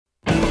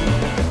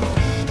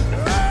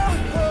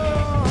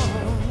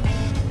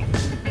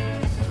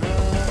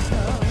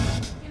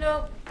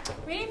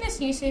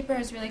newspaper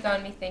has really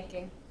gotten me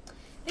thinking.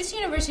 This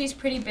university is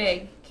pretty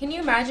big. Can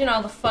you imagine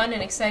all the fun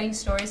and exciting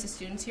stories the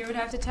students here would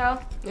have to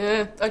tell?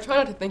 Yeah, I try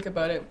not to think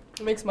about it.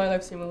 It makes my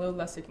life seem a little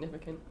less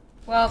significant.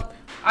 Well,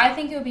 I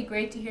think it would be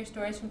great to hear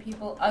stories from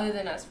people other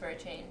than us for a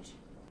change.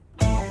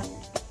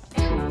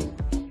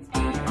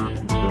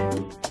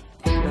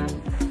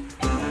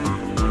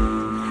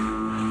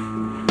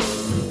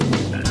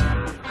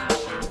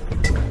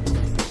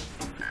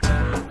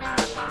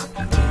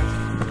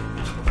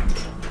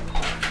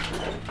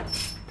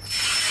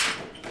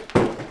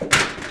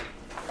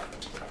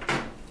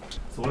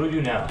 So what do we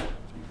do now?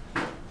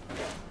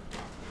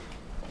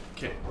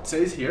 Okay, it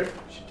says here, you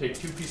should take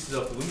 2 pieces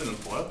of aluminum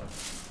foil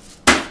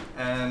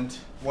and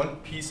 1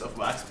 piece of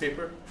wax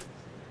paper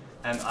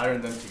and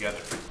iron them together.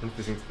 I don't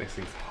think this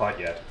thing's hot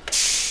yet.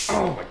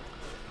 Oh my.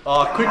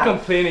 Oh, quit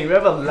complaining. We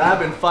have a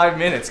lab in 5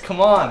 minutes. Come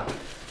on.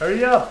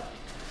 Hurry up.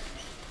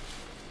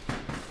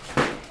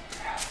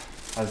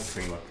 How's this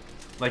thing look?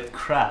 Like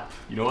crap.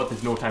 You know what?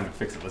 There's no time to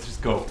fix it. Let's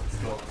just go. Let's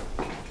go.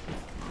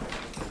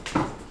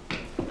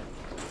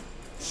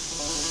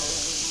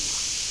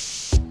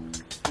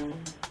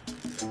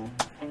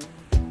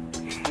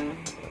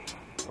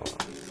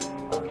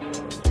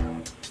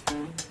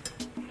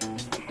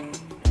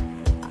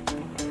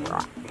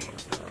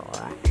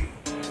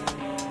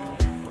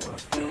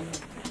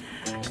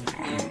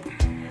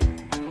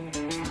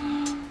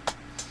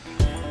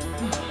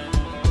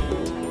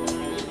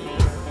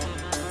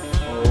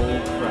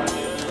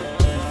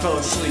 Fell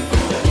asleep.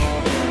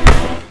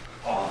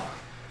 Oh.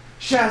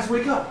 Shaz,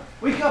 wake up!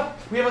 Wake up!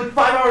 We have like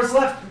 5 hours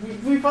left.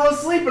 We fell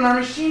asleep and our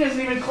machine isn't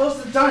even close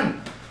to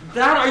done.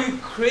 Dad, are you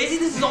crazy?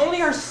 This is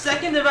only our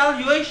 2nd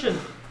evaluation.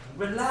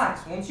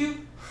 Relax, won't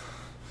you?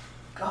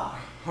 God.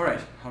 Alright,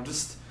 I'll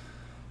just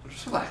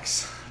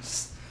relax.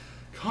 Just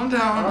calm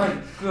down. Alright,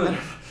 good.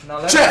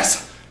 Now let's...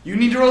 Shaz! You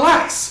need to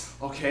relax,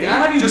 okay?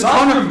 Dad, have you just lost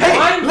calm your down. Hey,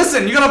 mind?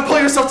 listen, you gotta pull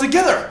yourself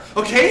together,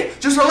 okay?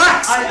 Just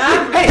relax. I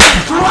am. Hey,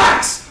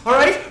 relax,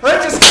 alright?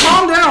 Alright, just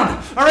calm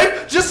down,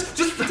 alright? Just...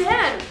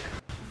 Dan,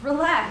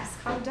 relax,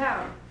 calm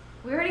down.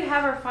 We already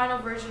have our final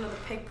version of the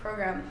PIG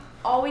program.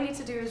 All we need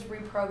to do is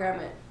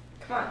reprogram it.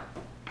 Come on.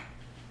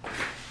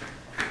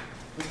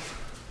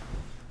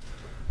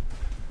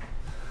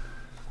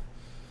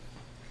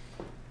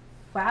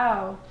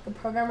 Wow, the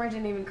programmer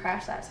didn't even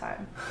crash that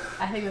time.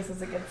 I think this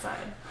is a good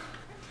sign.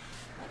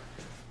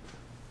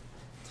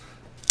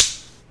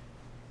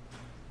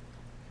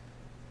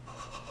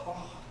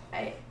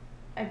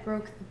 I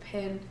broke the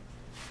pin.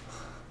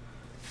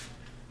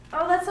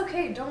 Oh, that's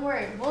okay. Don't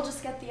worry. We'll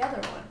just get the other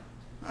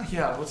one.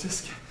 Yeah, we'll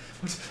just get...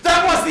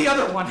 That was the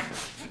other one!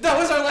 That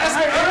was our last...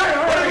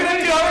 What are we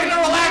gonna do? Are we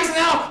gonna relax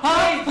now?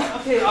 Huh?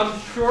 Okay, I'm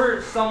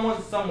sure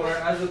someone somewhere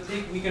has a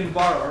tape we can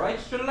borrow, alright?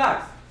 Just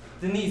relax.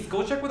 Denise,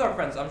 go check with our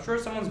friends. I'm sure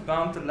someone's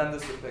bound to lend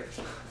us a pic.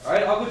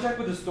 Alright, I'll go check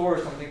with the store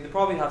or something. They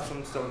probably have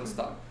some still in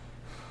stock.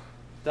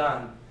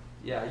 Dan,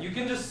 yeah, you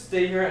can just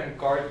stay here and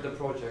guard the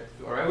project,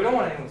 alright? We don't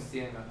want anyone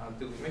stealing that now,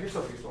 do we? Make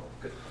yourself useful.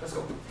 Good, let's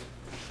go.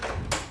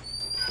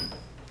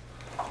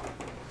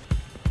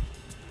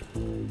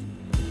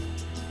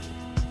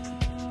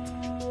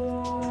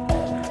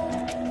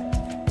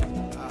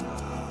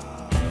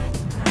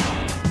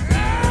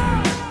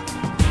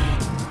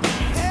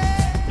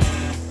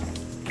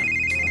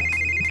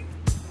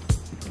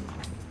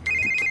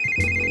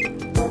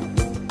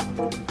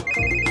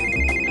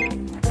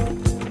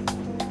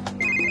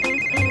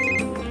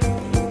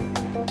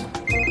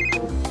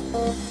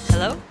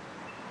 Hello?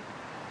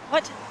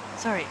 What?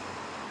 Sorry.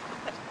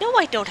 What? No,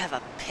 I don't have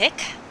a pic.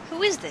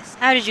 Who is this?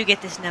 How did you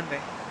get this number?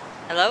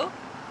 Hello?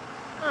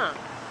 Huh.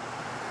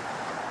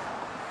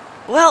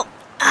 Well,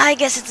 I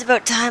guess it's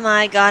about time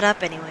I got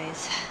up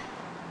anyways.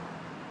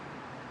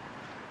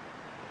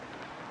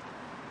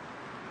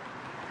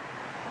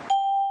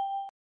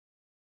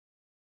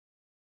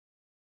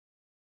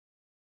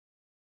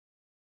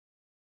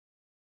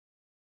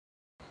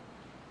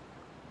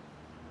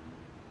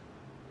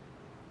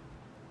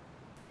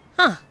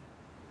 Huh.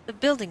 The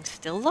building's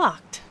still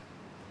locked.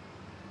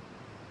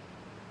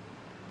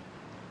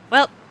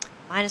 Well,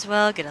 might as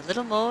well get a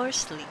little more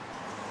sleep.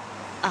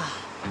 Ah.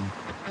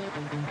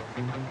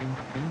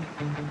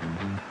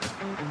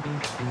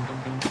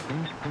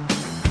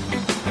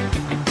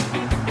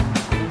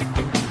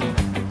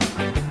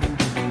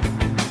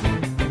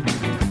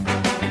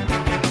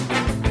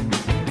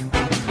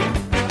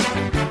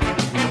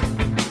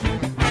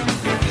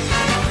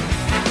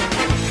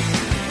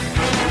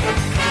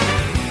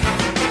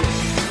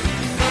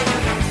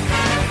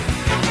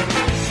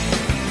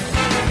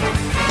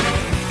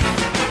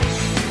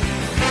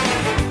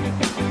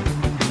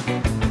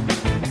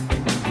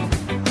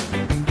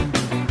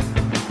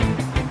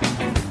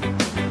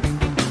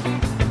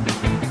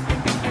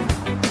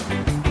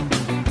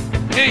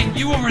 Hey,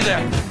 you over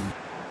there!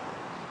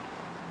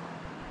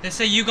 They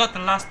say you got the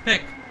last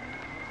pick.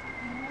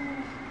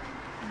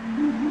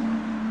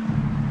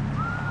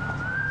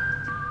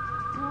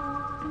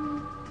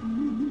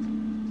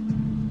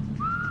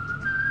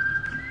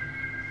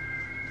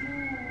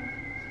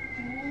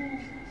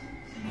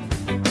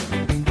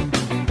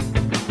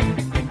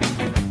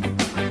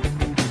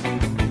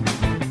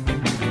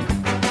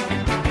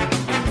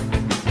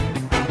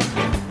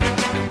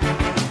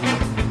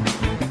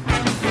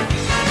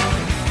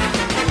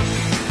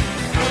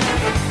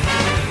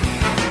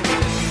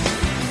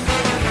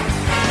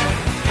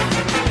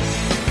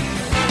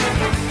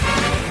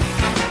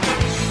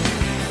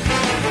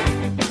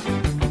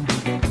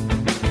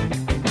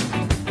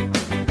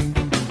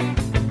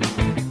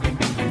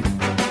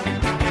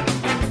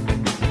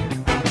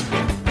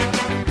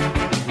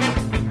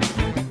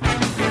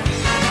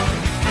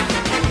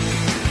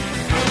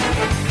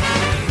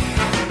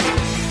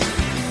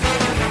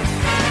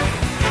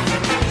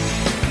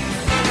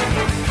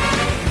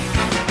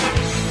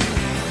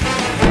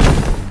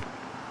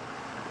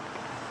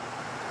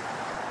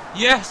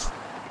 Yes.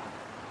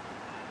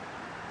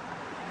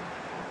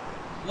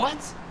 What?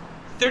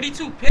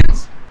 32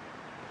 pins?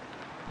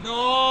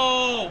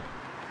 No!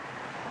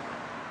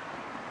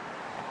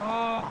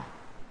 Oh,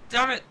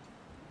 damn it.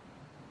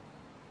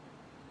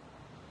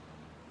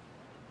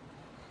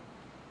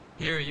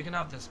 Here, you can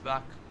have this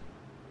back.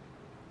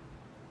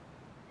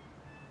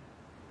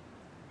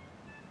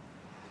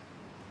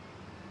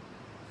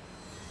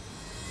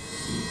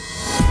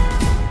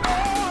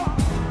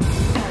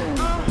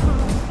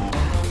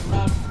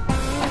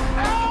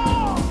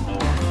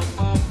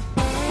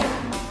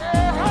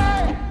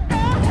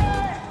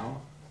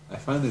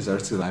 I find this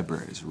artsy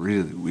library is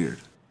really weird.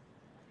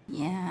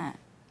 Yeah,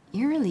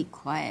 eerily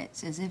quiet.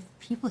 It's as if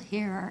people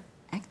here are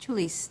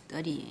actually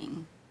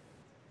studying.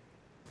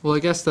 Well, I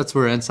guess that's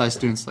where NSci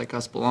students like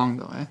us belong,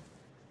 though, eh?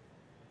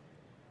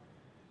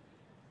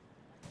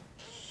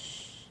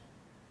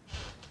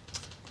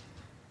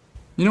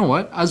 You know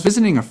what? I was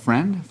visiting a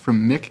friend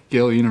from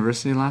McGill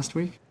University last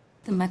week.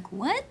 The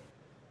what?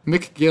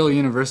 McGill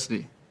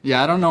University.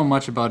 Yeah, I don't know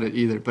much about it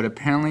either, but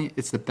apparently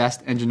it's the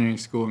best engineering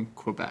school in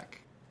Quebec.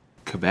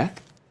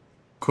 Quebec?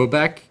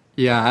 Quebec?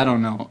 Yeah, I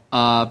don't know.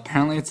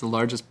 Apparently it's the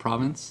largest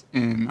province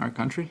in our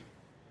country.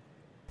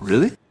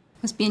 Really?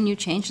 Must be a new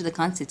change to the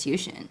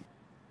Constitution.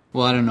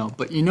 Well, I don't know,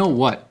 but you know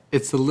what?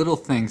 It's the little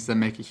things that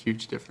make a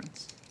huge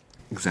difference.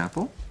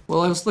 Example?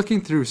 Well, I was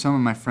looking through some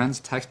of my friends'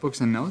 textbooks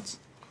and notes,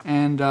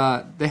 and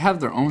they have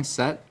their own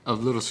set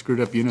of little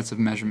screwed-up units of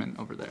measurement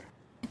over there.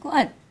 Like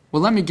what?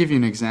 Well, let me give you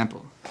an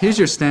example. Here's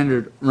your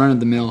standard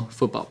run-of-the-mill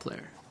football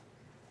player.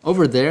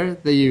 Over there,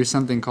 they use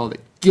something called a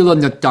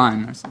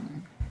kilonewton or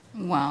something.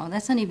 Wow,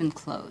 that's not even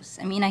close.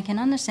 I mean, I can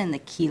understand the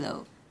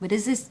kilo, but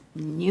is this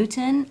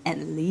Newton at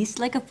least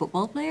like a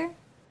football player?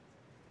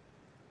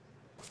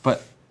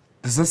 But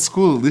does that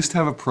school at least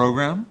have a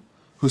program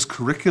whose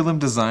curriculum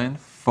design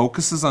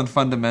focuses on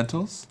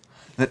fundamentals,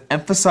 that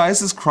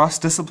emphasizes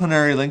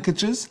cross-disciplinary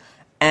linkages,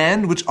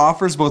 and which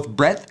offers both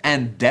breadth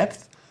and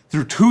depth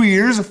through 2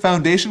 years of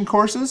foundation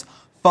courses,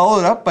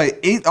 followed up by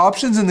 8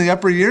 options in the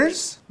upper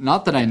years?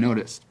 Not that I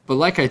noticed, but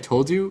like I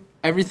told you,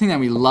 everything that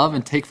we love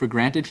and take for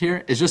granted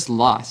here is just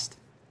lost.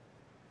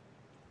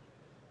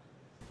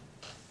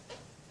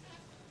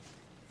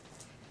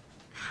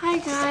 Hi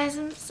guys,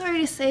 I'm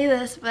sorry to say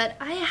this, but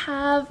I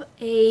have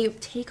a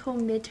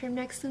take-home midterm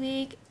next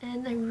week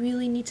and I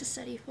really need to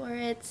study for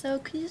it. So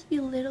could you just be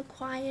a little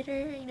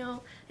quieter? You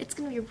know, it's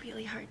gonna be a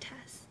really hard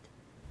test.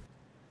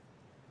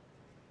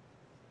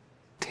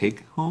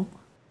 Take home?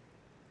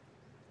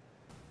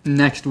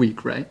 Next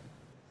week, right?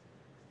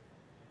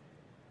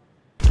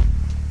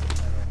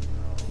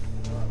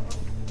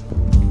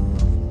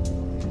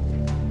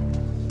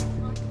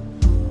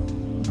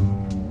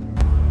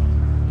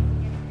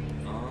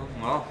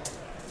 Well,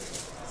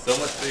 so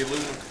much for the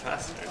aluminum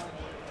capacitor.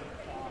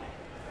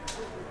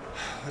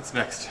 What's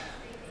next?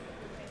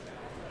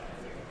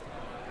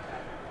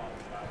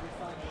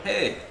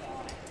 Hey,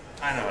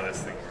 I know how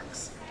this thing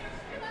works.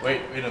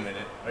 Wait a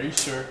minute. Are you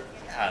sure?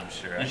 Yeah, I'm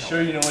sure. You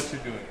sure you know what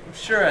you're doing? I'm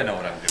sure I know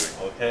what I'm doing.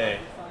 Okay.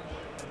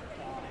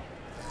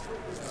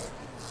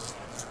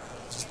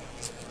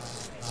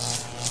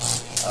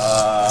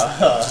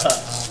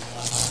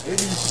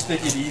 Maybe you should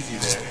take it easy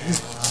there.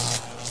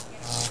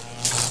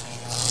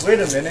 Wait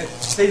a minute. It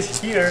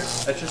says here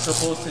that you're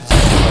supposed to do.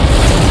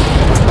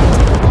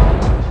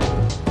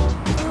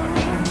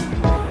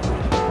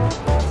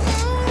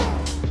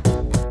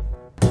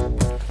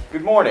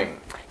 Good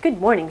morning. Good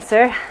morning,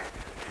 sir.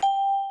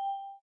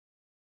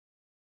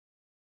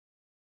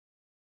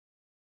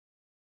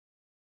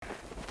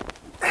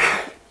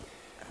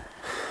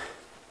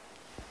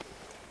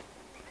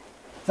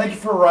 Thank you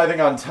for arriving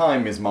on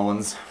time, Ms.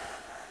 Mullins.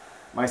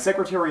 My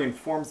secretary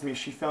informs me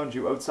she found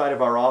you outside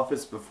of our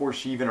office before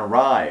she even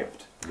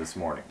arrived this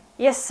morning.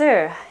 Yes,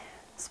 sir.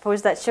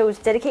 Suppose that shows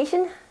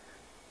dedication?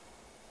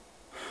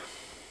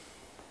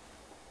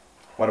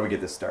 Why don't we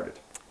get this started?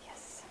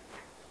 Yes.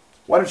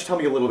 Why don't you tell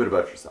me a little bit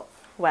about yourself?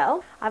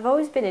 Well, I've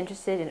always been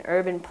interested in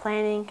urban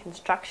planning,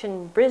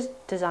 construction, bridge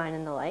design,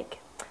 and the like.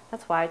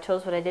 That's why I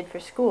chose what I did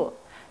for school.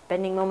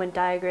 Bending moment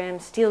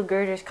diagrams, steel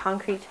girders,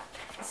 concrete.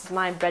 This is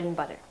my bread and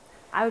butter.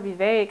 I would be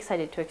very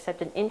excited to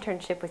accept an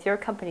internship with your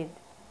company,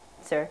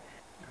 sir.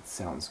 That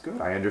sounds good.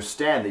 I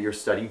understand that you're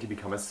studying to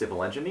become a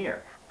civil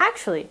engineer.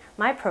 Actually,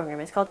 my program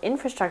is called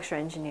Infrastructure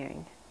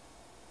Engineering.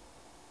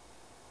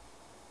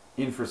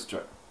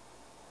 Infrastructure.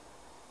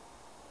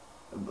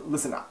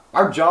 Listen,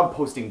 our job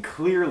posting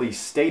clearly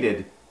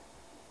stated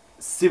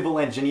civil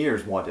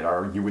engineers wanted.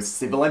 Are you a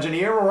civil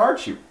engineer or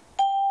aren't you?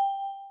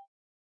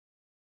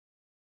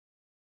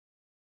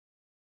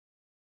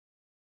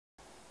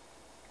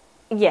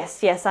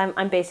 Yes,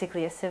 I'm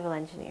basically a civil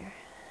engineer.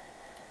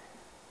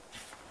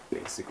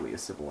 Basically a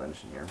civil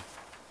engineer.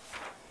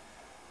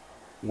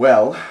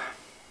 Well,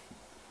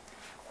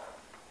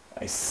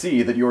 I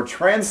see that your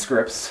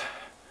transcripts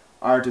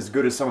aren't as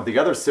good as some of the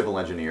other civil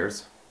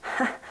engineers.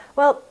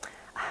 Well,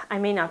 I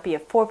may not be a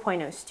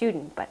 4.0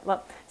 student, but,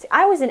 well, see,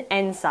 I was an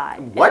NSci.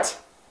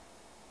 What?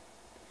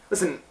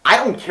 Listen, I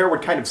don't care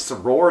what kind of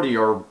sorority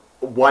or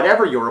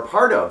whatever you're a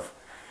part of.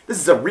 This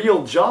is a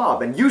real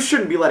job, and you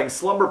shouldn't be letting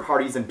slumber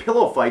parties and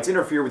pillow fights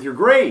interfere with your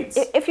grades.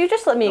 If you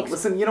just let me...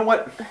 Listen, you know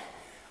what?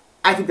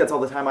 I think that's all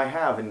the time I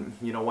have, and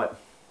you know what?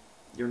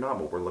 You're not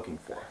what we're looking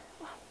for.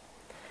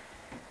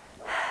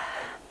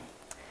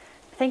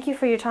 Thank you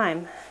for your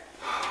time.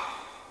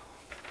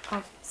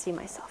 I'll see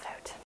myself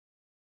out.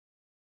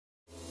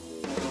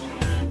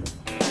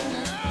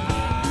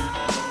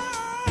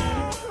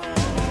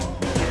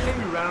 I think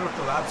we ran out of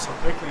the lab so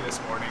quickly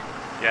this morning.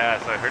 Yeah,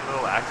 so I heard a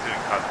little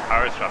accident caused a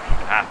power disruption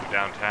to half of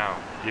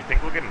downtown. Do you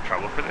think we'll get in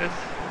trouble for this?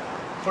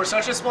 For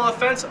such a small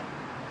offense?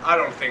 I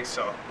don't think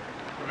so.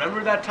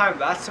 Remember that time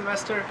last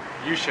semester?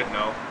 You should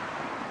know.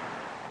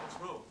 What's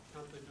wrong?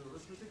 Can't they do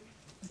arithmetic?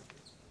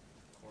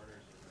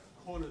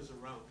 Corners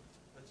around.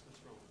 That's what's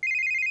wrong.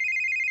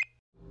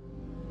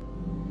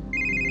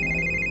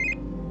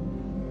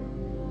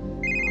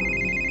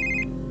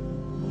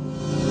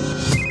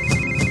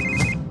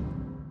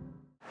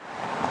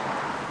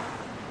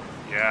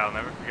 Yeah, I'll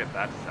never forget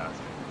that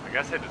disaster. I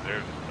guess I deserved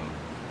it, though.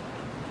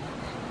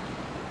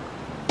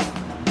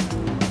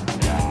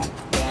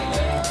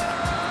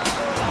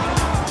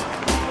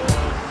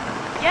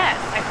 Yes,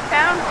 I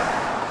found one.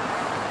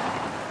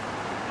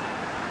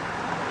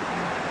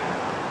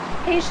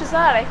 Hey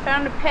Shazad, I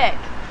found a pick.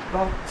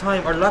 About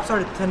time. Our lab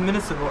started 10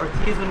 minutes ago. Our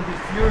TA is gonna be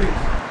furious.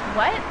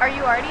 What? Are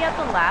you already at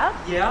the lab?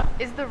 Yeah?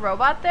 Is the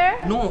robot there?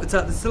 No, it's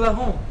still at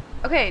home.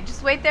 Okay,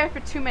 just wait there for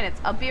 2 minutes.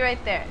 I'll be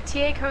right there.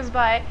 TA comes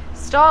by,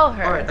 stall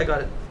her. Alright, I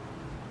got it.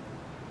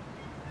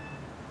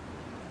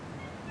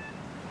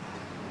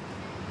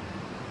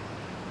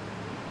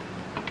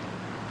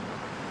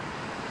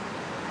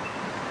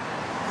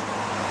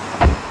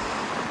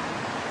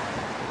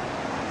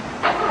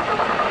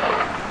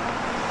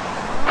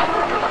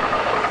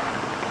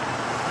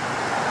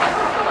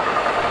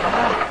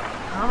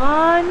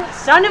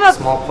 Son of a...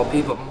 Small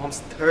puppy, but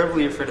Mom's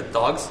terribly afraid of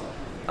dogs.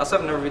 Also,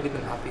 I've never really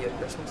been happy at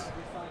Christmas.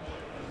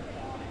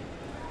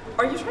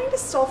 Are you trying to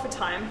stall for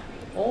time?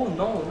 Oh,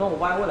 no,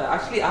 why would I?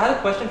 Actually, I had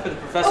a question for the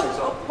professor,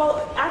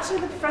 Well, actually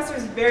the professor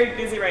is very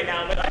busy right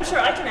now, but I'm sure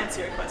I can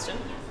answer your question.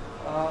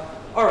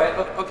 Alright,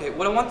 okay,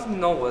 what I wanted to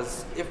know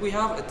was, if we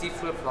have a D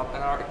flip-flop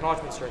in our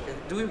acknowledgement circuit,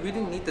 do we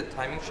really need the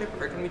timing shift,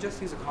 or can we just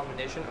use a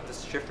combination of the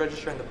shift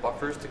register and the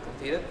buffers to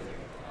complete it?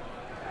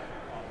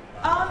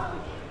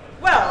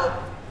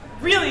 Well,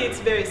 really it's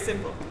very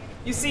simple.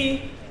 You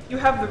see, you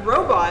have the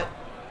robot,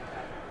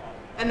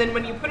 and then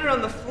when you put it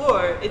on the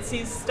floor, it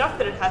sees stuff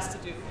that it has to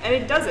do, and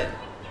it does it,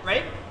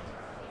 right?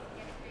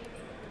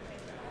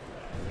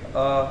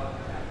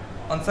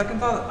 On second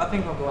thought, I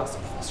think I'll go ask the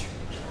professor.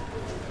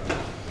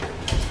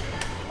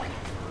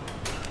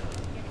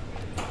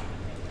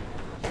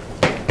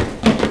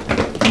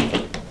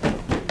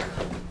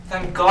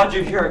 Thank God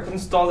you're here. I couldn't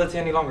stall it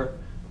any longer.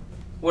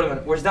 Wait a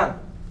minute, where's Dan?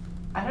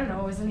 I don't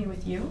know, isn't he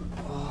with you?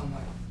 Oh my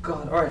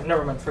God. Alright,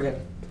 never mind, forget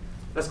it.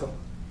 Let's go.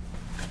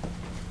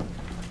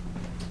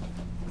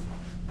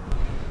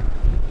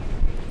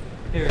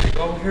 Here you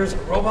go, here's a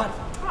robot.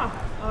 Ah,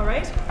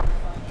 alright.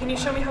 Can you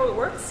show me how it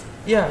works?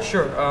 Yeah,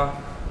 sure. Huh?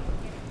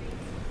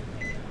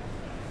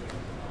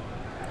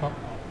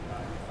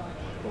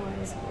 Why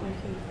is it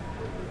working?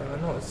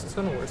 No, it's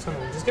gonna work. It's gonna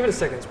work. Just give it a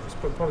second. It's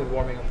probably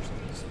warming up or something.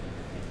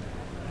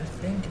 I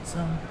think it's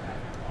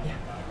yeah.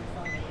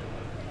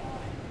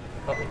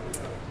 Oh.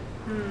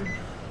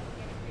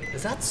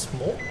 Is that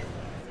smoke?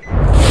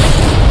 What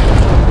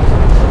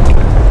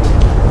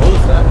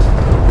was that?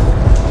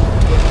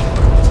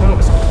 It's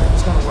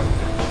gonna work.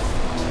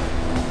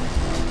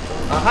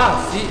 Aha!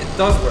 See, it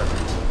does work.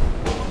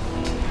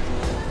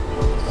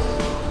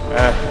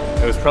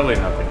 It was probably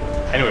nothing.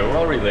 Anyway, we're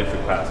already late for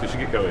class. We should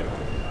get going.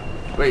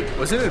 Wait,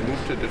 wasn't it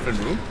moved to a different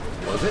room?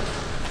 Was it?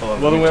 Hold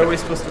on, Well, then where check. are we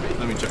supposed to be?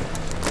 Let me check.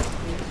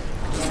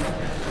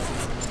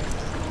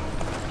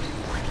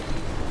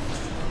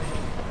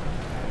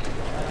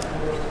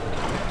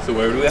 So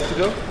where do we have to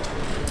go?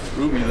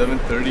 Room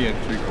 1130 and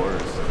 3/4.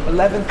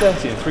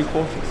 11:30 and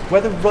 3/4.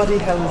 Where the ruddy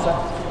hell is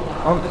that?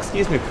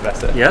 Excuse me,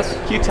 Professor. Yes?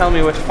 Can you tell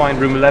me where to find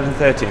room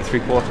 11:30 and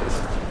 3/4?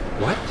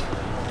 What?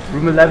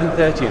 Room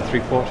 11:30 and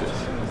 3/4.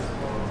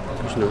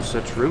 There's no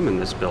such room in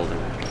this building.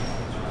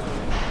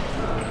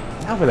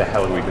 Now where the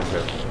hell are we going to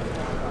go?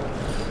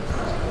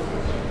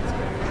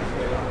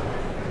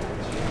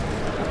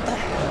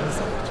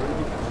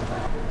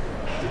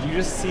 Did you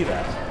just see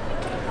that?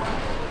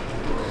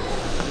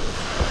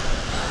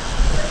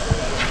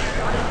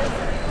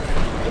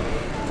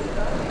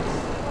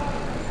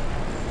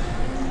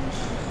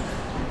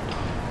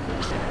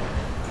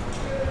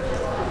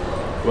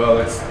 Well,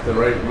 it's the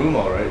right room,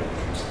 all right.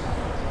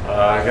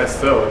 I guess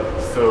so.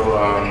 So,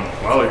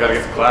 well, we gotta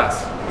get to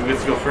class. Who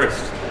gets to go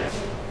first?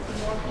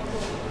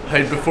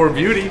 Height before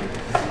beauty.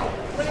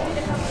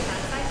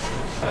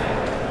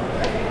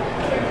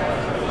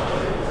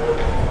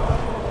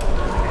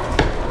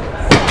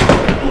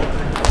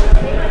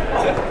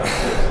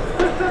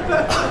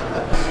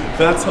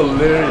 That's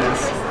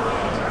hilarious.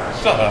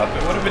 Shut up.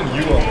 It would have been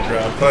you on the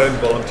ground if I had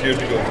volunteered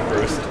to go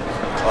first.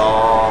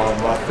 Oh,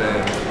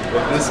 Muffin.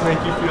 Would this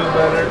make you feel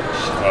better?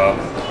 Shut up.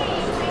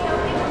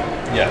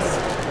 Yes.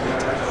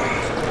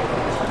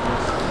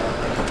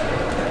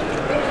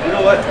 You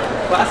know what?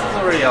 Class is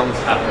already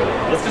almost half over.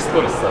 Let's just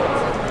go to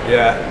subs.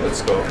 Yeah,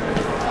 let's go.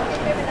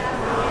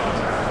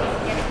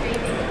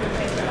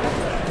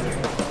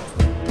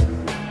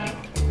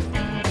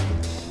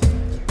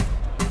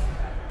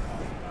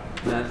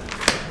 Man,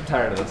 I'm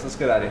tired of this. Let's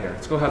get out of here.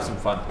 Let's go have some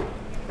fun.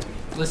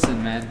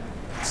 Listen, man.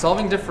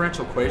 Solving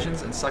differential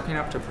equations and sucking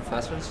up to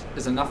professors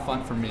is enough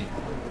fun for me.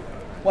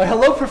 Why,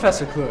 hello,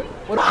 Professor Clute.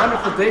 What a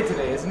wonderful day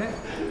today, isn't it?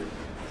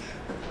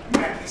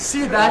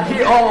 See that?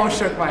 He almost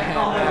shook my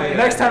hand. Man.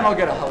 Next time I'll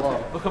get a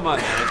hello. Oh, come on,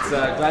 man. It's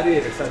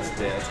Gladiator Sunset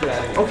Day. Let's get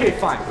out of here. Okay,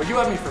 fine. But you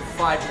have me for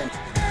 5 minutes.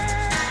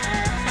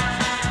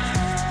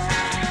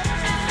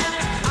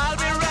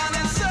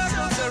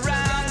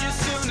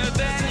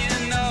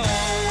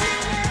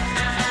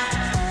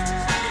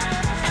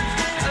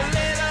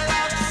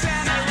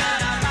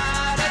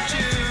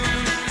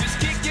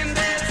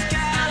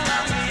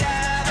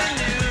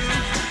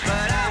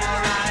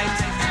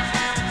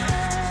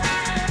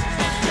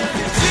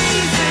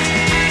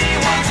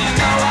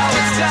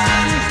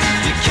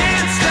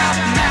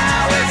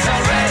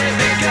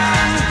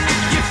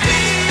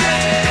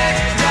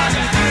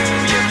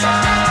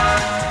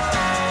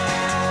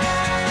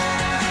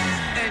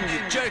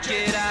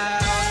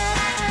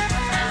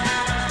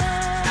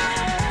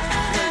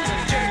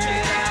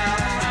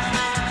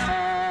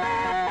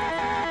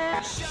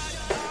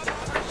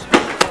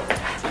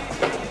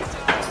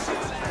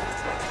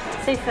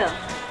 Say, Phil,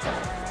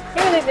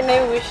 you really think that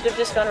maybe we should have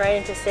just gone right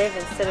into Civ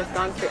instead of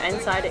gone through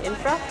Inside to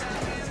Infra?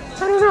 I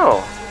don't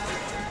know.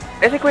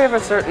 I think we have a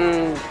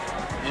certain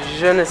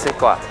je ne sais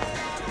quoi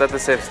that the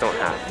Civs don't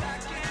have.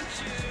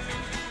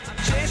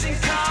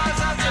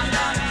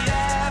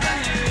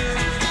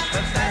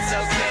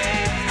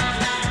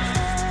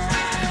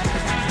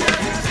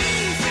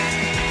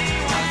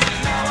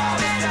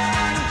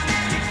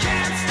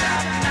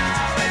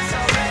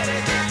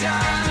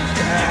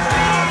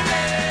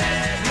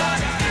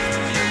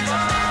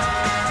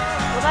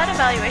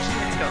 Evaluation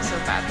didn't go so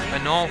badly.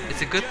 I know.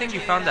 It's a good thing you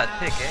found that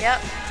pic, eh?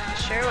 Yep.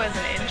 Sure was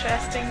an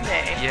interesting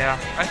day. Yeah,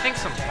 I think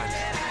sometimes.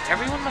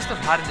 Everyone must have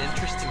had an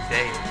interesting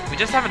day. We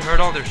just haven't heard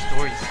all their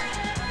stories.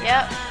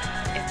 Yep.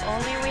 If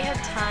only we had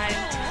time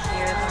to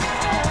hear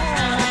them all.